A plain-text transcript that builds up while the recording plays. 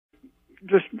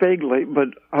Just vaguely, but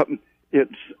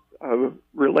it's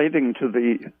relating to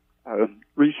the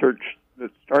research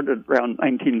that started around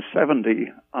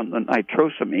 1970 on the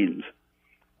nitrosamines.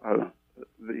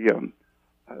 The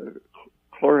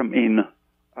chloramine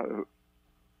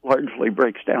largely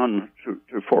breaks down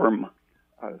to form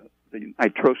the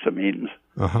nitrosamines.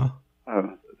 Uh-huh.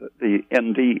 The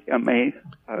NDMA,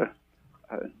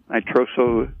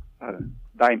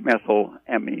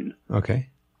 nitrosodimethylamine. Okay.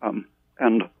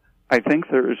 And I think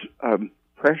there's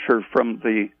pressure from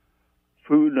the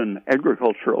food and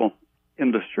agricultural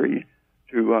industry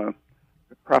to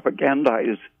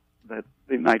propagandize that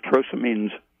the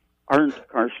nitrosamines aren't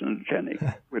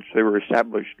carcinogenic, which they were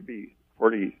established to be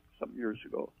 40-some years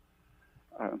ago,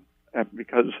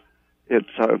 because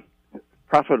it's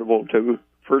profitable to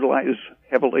fertilize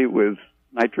heavily with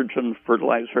nitrogen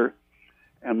fertilizer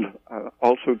and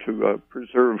also to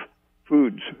preserve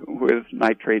foods with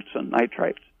nitrates and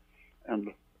nitrites.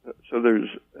 And so there's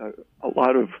a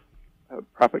lot of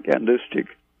propagandistic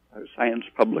science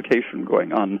publication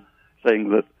going on saying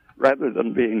that rather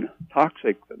than being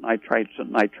toxic, the nitrites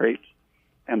and nitrates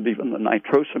and even the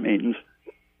nitrosamines,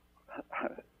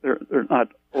 they're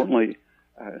not only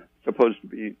supposed to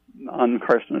be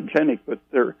non-carcinogenic, but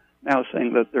they're now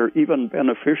saying that they're even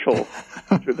beneficial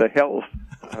to the health,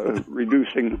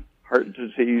 reducing heart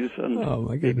disease and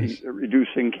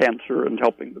reducing cancer and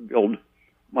helping to build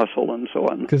muscle and so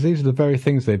on. Because these are the very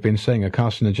things they've been saying are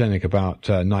carcinogenic about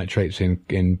nitrates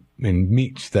in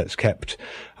meats that's kept.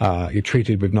 You're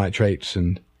treated with nitrates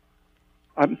and...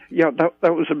 that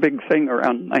was a big thing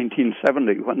around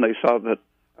 1970 when they saw that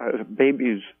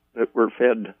babies that were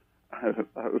fed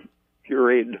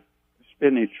pureed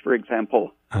spinach, for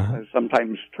example,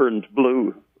 sometimes turned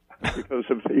blue because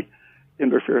of the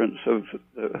interference of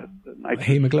the nitrogen.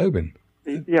 Hemoglobin?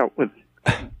 Yeah, with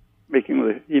making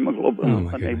the hemoglobin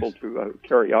unable to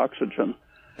carry oxygen.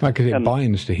 Because it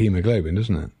binds to hemoglobin,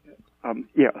 doesn't it?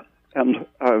 And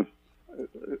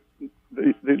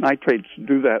the nitrates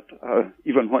do that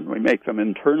even when we make them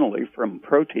internally from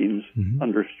proteins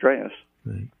under stress.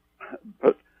 Right.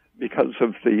 But because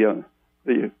of the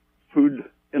food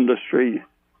industry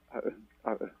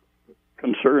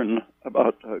concern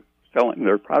about selling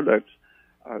their products,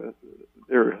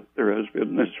 there has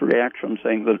been this reaction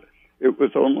saying that it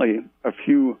was only a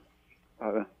few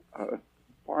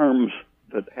farms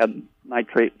that had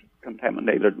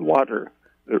nitrate-contaminated water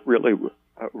that really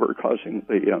were causing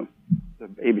the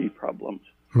baby problems.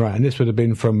 Right, and this would have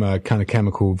been from kind of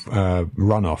chemical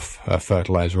runoff,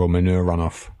 fertilizer or manure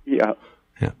runoff. Yeah.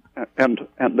 And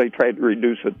they tried to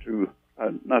reduce it to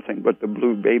nothing but the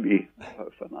blue baby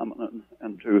phenomenon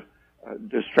and to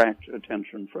distract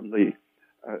attention from the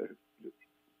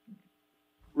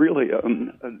really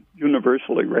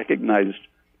universally recognized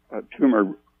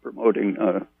tumor-promoting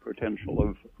potential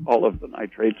of all of the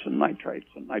nitrates and nitrites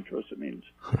and nitrosamines.